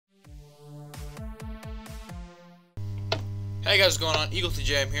Hey guys, what's going on? Eagle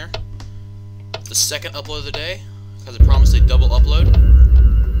TJ, I'm here. The second upload of the day, because I promised a double upload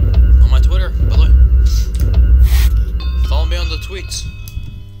on my Twitter. By the way, follow me on the tweets.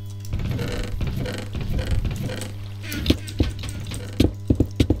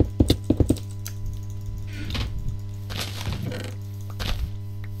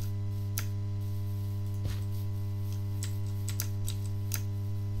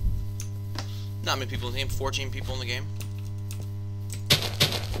 Not many people in the game, 14 people in the game.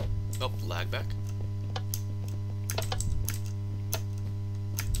 Oh, lag back.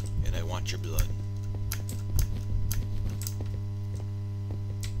 And I want your blood.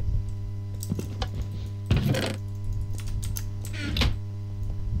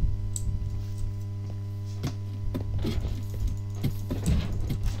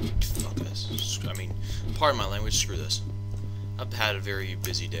 Fuck this. I mean, pardon my language, screw this. I've had a very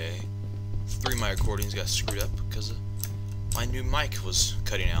busy day. 3 of my recordings got screwed up because my new mic was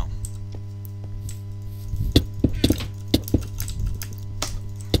cutting out.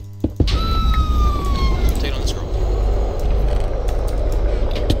 Take it on this girl.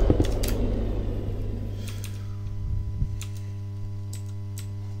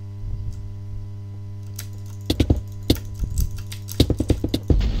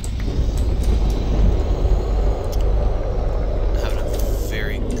 Having a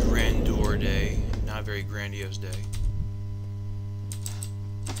very grandeur day, not a very grandiose day.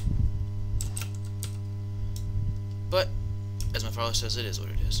 But, as my father says, it is what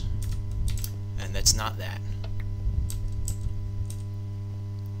it is. And that's not that.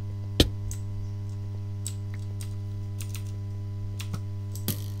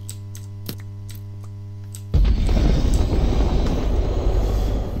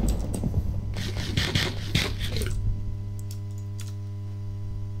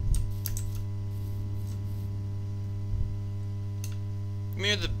 Come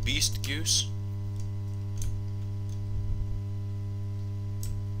here, TheBeastGoose.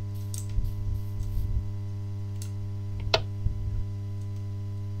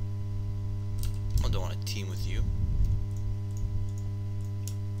 I don't want to team with you.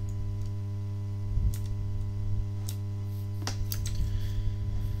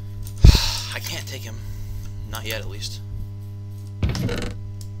 I can't take him. Not yet, at least.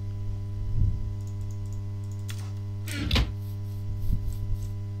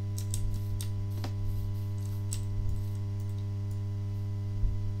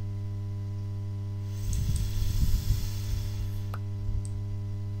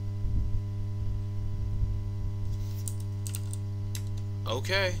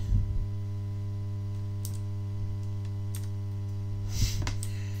 Okay.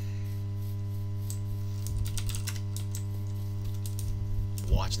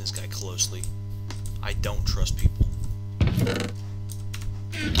 Watching this guy closely. I don't trust people.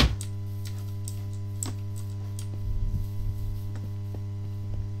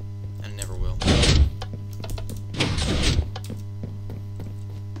 And never will.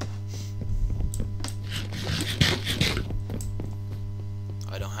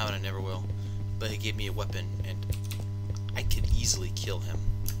 I don't have it, I never will. But he gave me a weapon, and I could easily kill him.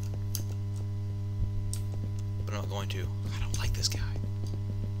 But I'm not going to. I don't like this guy.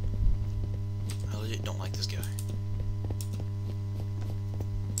 I legit don't like this guy.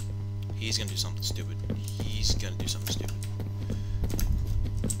 He's gonna do something stupid. He's gonna do something stupid.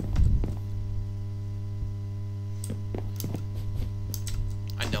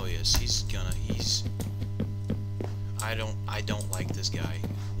 I know he is. He's I don't like this guy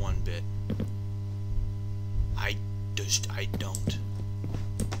one bit. I don't.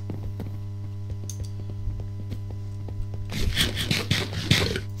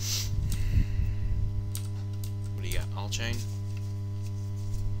 What do you got? All chain?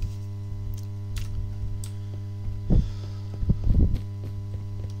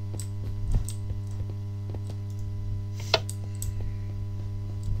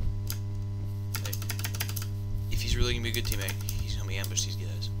 If he's really gonna be a good teammate, he's gonna be ambush these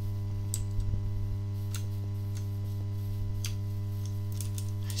guys.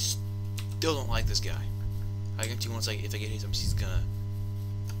 I still don't like this guy. I guarantee once if I get hit him, he's gonna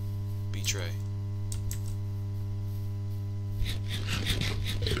betray.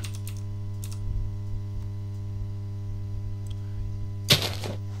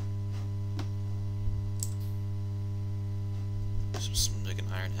 Some like an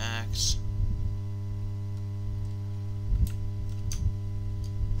iron axe.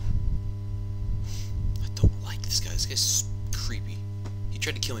 I don't like this guy. This guy's creepy. He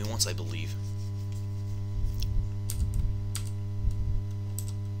tried to kill me once, I believe.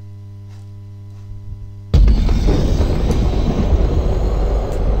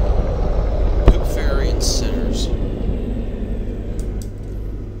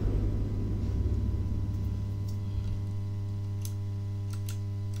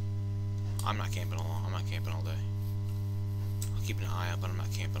 I'm not camping along. I'm not camping all day. I'll keep an eye out, but I'm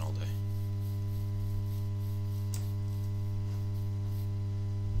not camping all day.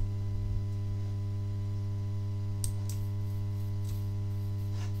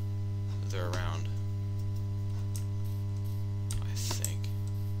 They're around, I think.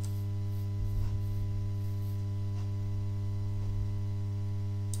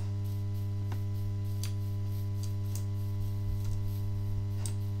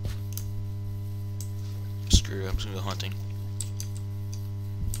 Screw it, I'm just gonna go hunting.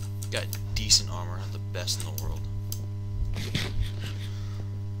 Got decent armor, not the best in the world.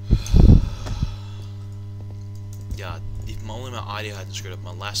 Yeah, if only my audio hadn't screwed up.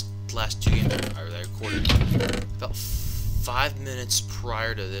 My last 2 games I recorded about 5 minutes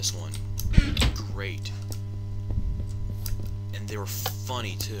prior to this one. Great. And they were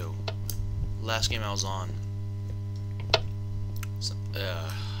funny too. Last game I was on, I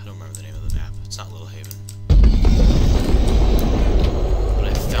don't remember the name of the map. It's not Little Haven. But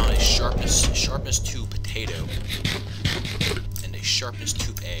I found a sharpness 2 potato and a sharpness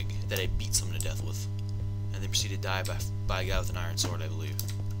 2 egg that I beat someone to death with. And they proceeded to die by a guy with an iron sword, I believe.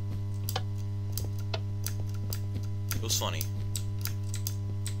 It was funny.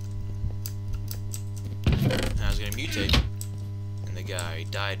 And I was gonna mutate, and the guy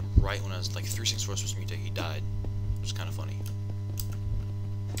died right when I was like 3 seconds before I was supposed to mutate. He died. It was kind of funny.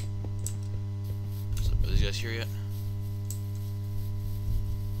 So, are these guys here yet?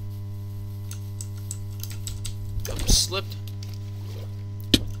 Oh, slipped.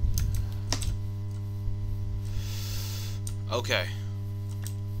 Okay.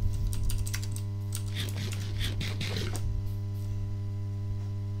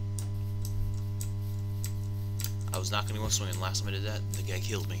 I was not going to go swinging. Last time I did that, the guy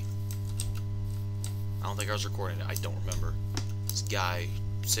killed me. I don't think I was recording it. I don't remember. This guy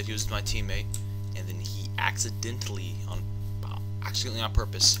said he was my teammate, and then he accidentally on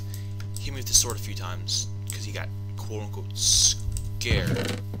purpose hit me with his sword a few times because he got quote unquote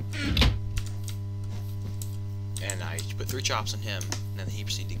scared. And I put 3 chops on him, and then he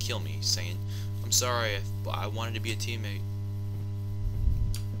proceeded to kill me, saying, "I'm sorry, I wanted to be a teammate."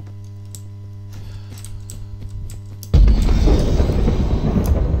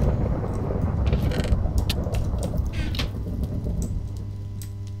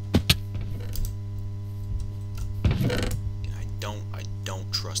 I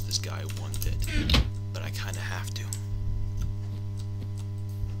don't trust this guy one bit, but I kind of have to.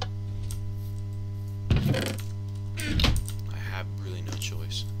 I have really no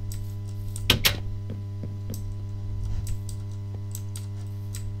choice.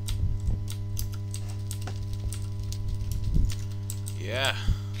 Yeah.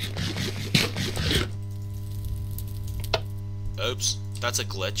 Oops, that's a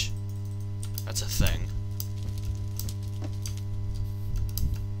glitch. That's a thing.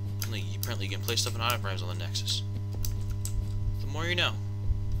 Apparently you can place stuff in item frames on the Nexus. The more you know.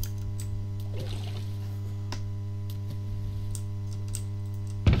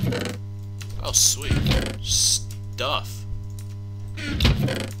 Oh, sweet. Stuff.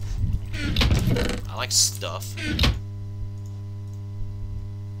 I like stuff.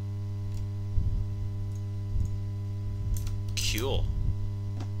 Cool.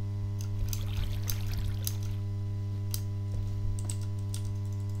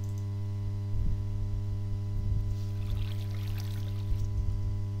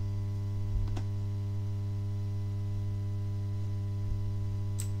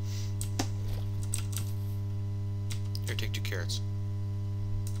 Here, take 2 carrots.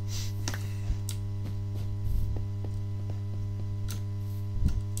 If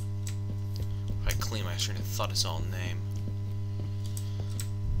I clean my screen, I thought I saw a name.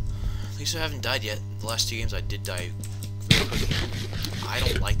 At least I haven't died yet. The last 2 games I did die very quickly. I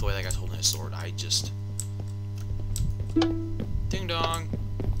don't like the way that guy's holding his sword. I just... Ding dong!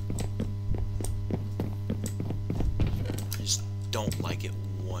 I just don't like it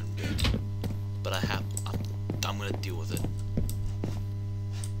one bit. But I'm gonna deal with it.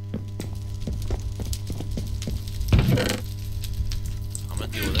 I'm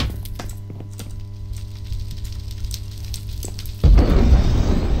gonna deal with it.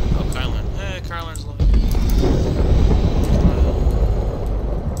 Oh, Kylan. Hey, Kylan's low.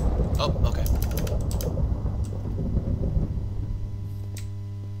 Oh, okay.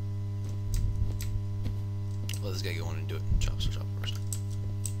 Let this guy go on and do it. Chop first.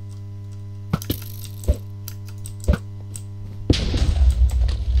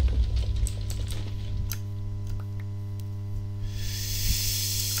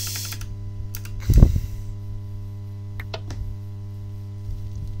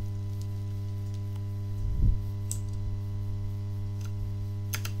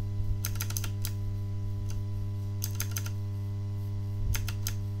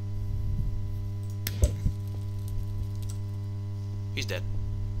 He's dead.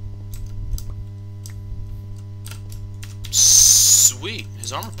 Sweet.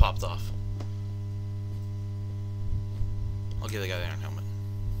 His armor popped off. I'll give the guy the iron helmet.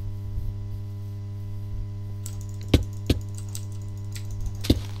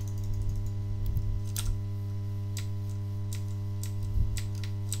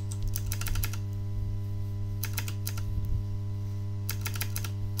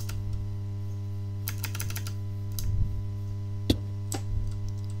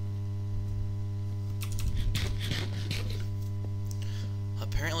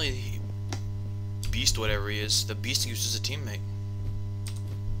 Apparently, Beast, whatever he is, the TheBeastGoose is a teammate.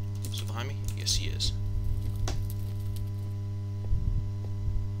 Is he behind me? Yes, he is.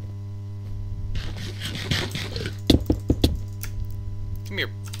 Come here.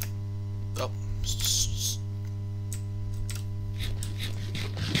 Oh.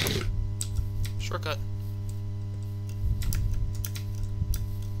 Shortcut.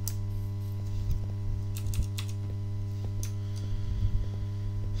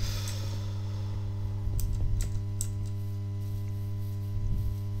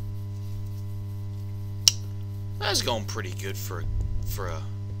 That's going pretty good for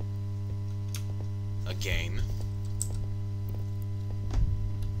a game.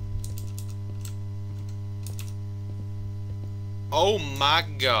 Oh my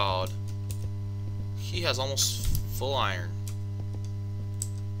god. He has almost full iron.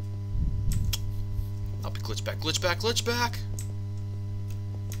 I'll be glitch back, glitch back, glitch back.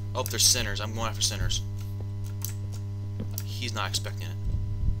 Oh, there's sinners. I'm going after sinners. He's not expecting it.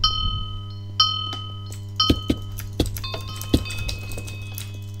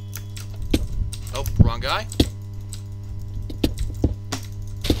 Oh, wrong guy.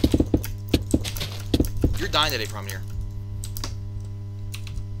 You're dying today, Promeneer.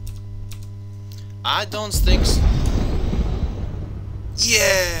 I don't think so.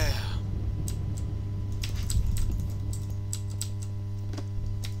 Yeah!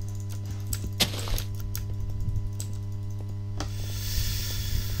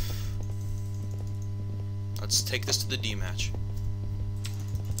 Let's take this to the D match.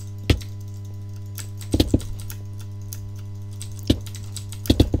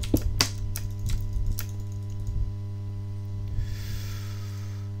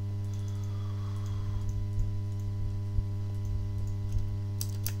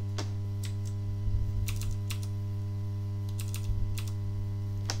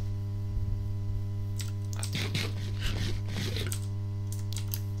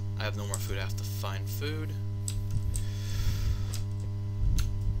 I have no more food. I have to find food.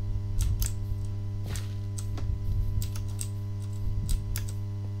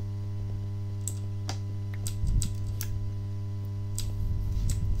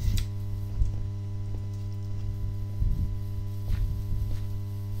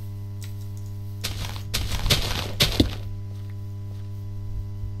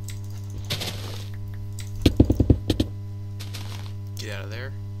 Get out of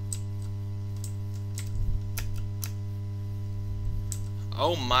there.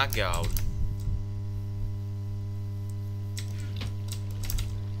 Oh my god.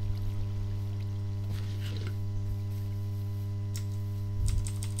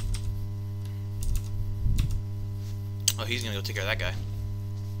 Oh, he's gonna go take care of that guy.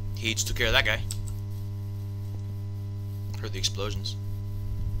 He just took care of that guy. Heard the explosions.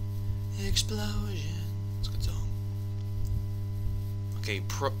 Explosion. Let's go song. Okay,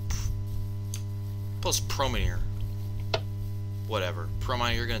 plus Promeneer. Whatever.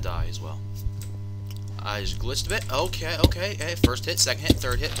 Promeneer, you're gonna die as well. I just glitched a bit. Okay, okay. Hey, first hit, second hit,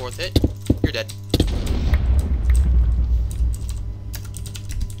 third hit, fourth hit. You're dead.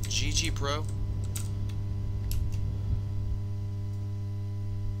 GG, pro.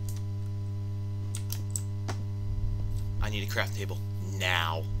 I need a craft table.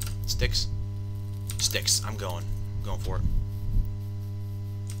 Now. Sticks? Sticks. I'm going for it.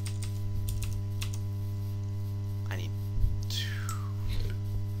 I need two.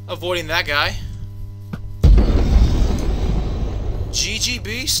 Avoiding that guy. GG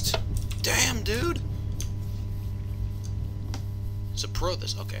Beast. Damn, dude. It's a pro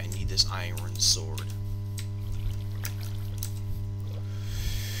this. Okay, I need this iron sword.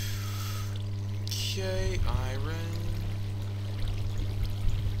 Okay, iron.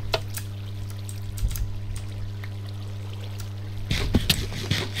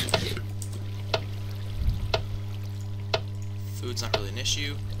 Food's not really an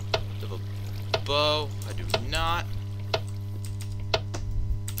issue. Do I have a bow? I do not.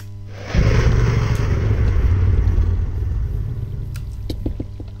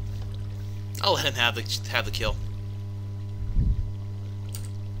 I'll let him have the kill.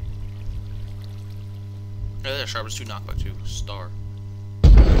 Yeah, there, sharpness 2, knockback 2, star. I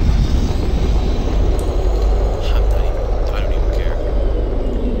don't even care.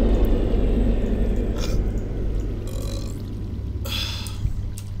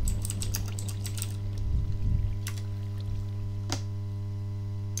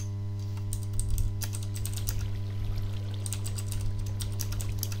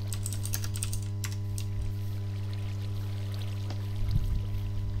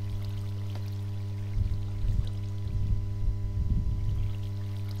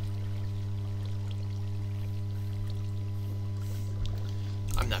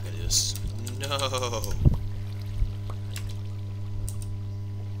 I'm not gonna do this. No.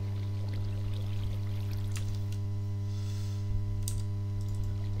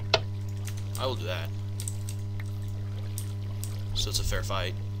 I will do that. So it's a fair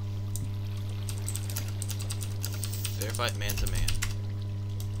fight. Fair fight, man to man.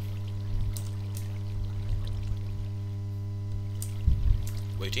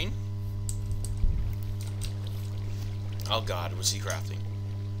 Waiting. Oh God, what's he crafting?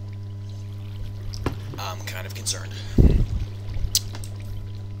 I'm kind of concerned.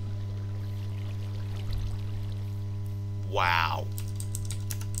 Wow.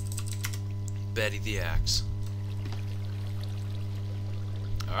 Betty the Axe.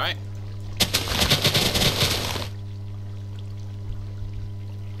 Alright.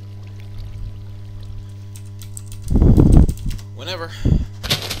 Whenever.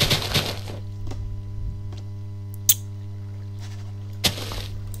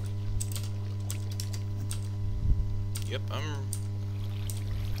 Yep,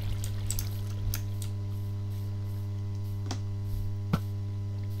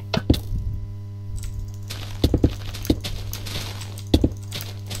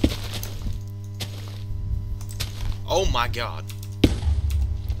 oh my God.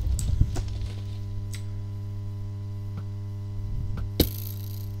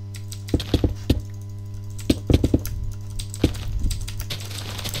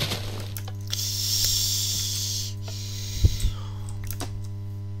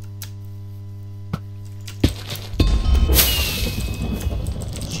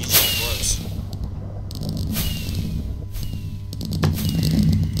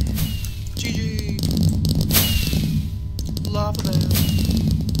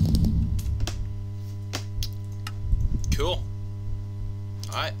 Cool.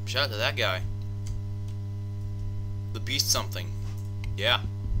 Alright, shout out to that guy. The beast something. Yeah.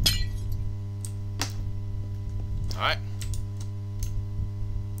 Alright.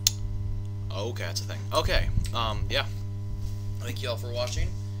 Okay, that's a thing. Okay, yeah. Thank you all for watching.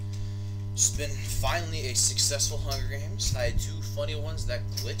 It's been finally a successful Hunger Games. I had two funny ones that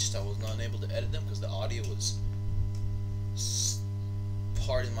glitched. I was not able to edit them because the audio was,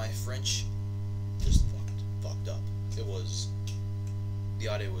 pardon my French, just fucked up. It was, the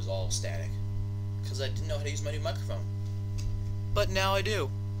audio was all static because I didn't know how to use my new microphone. But now I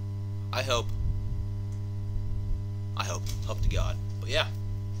do. I hope to God. But yeah,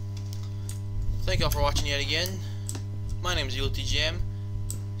 thank y'all for watching yet again. My name is TGM.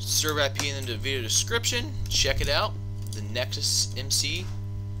 Server IP in the video description. Check it out. The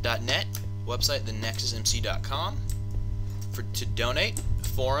NexusMC.net website, thenexusmc.com, to donate,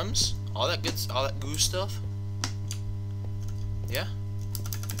 forums, all that goose stuff. Yeah.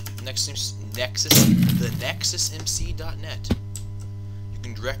 thenexusmc.net. You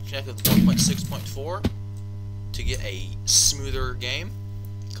can direct connect with 1.6.4 to get a smoother game,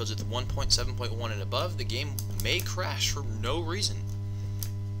 because with 1.7.1 and above, the game may crash for no reason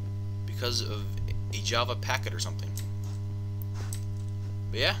because of a Java packet or something.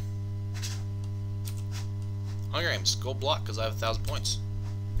 But yeah, Hunger Games, gold block because I have 1,000 points.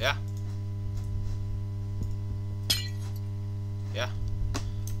 Yeah. Yeah.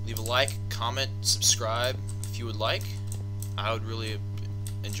 Leave a like, comment, subscribe if you would like. I would really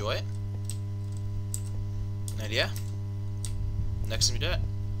enjoy it. And yeah, next time you do it,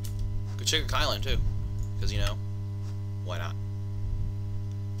 go check out Kylan too, because you know, why not?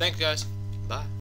 Thanks guys. Bye.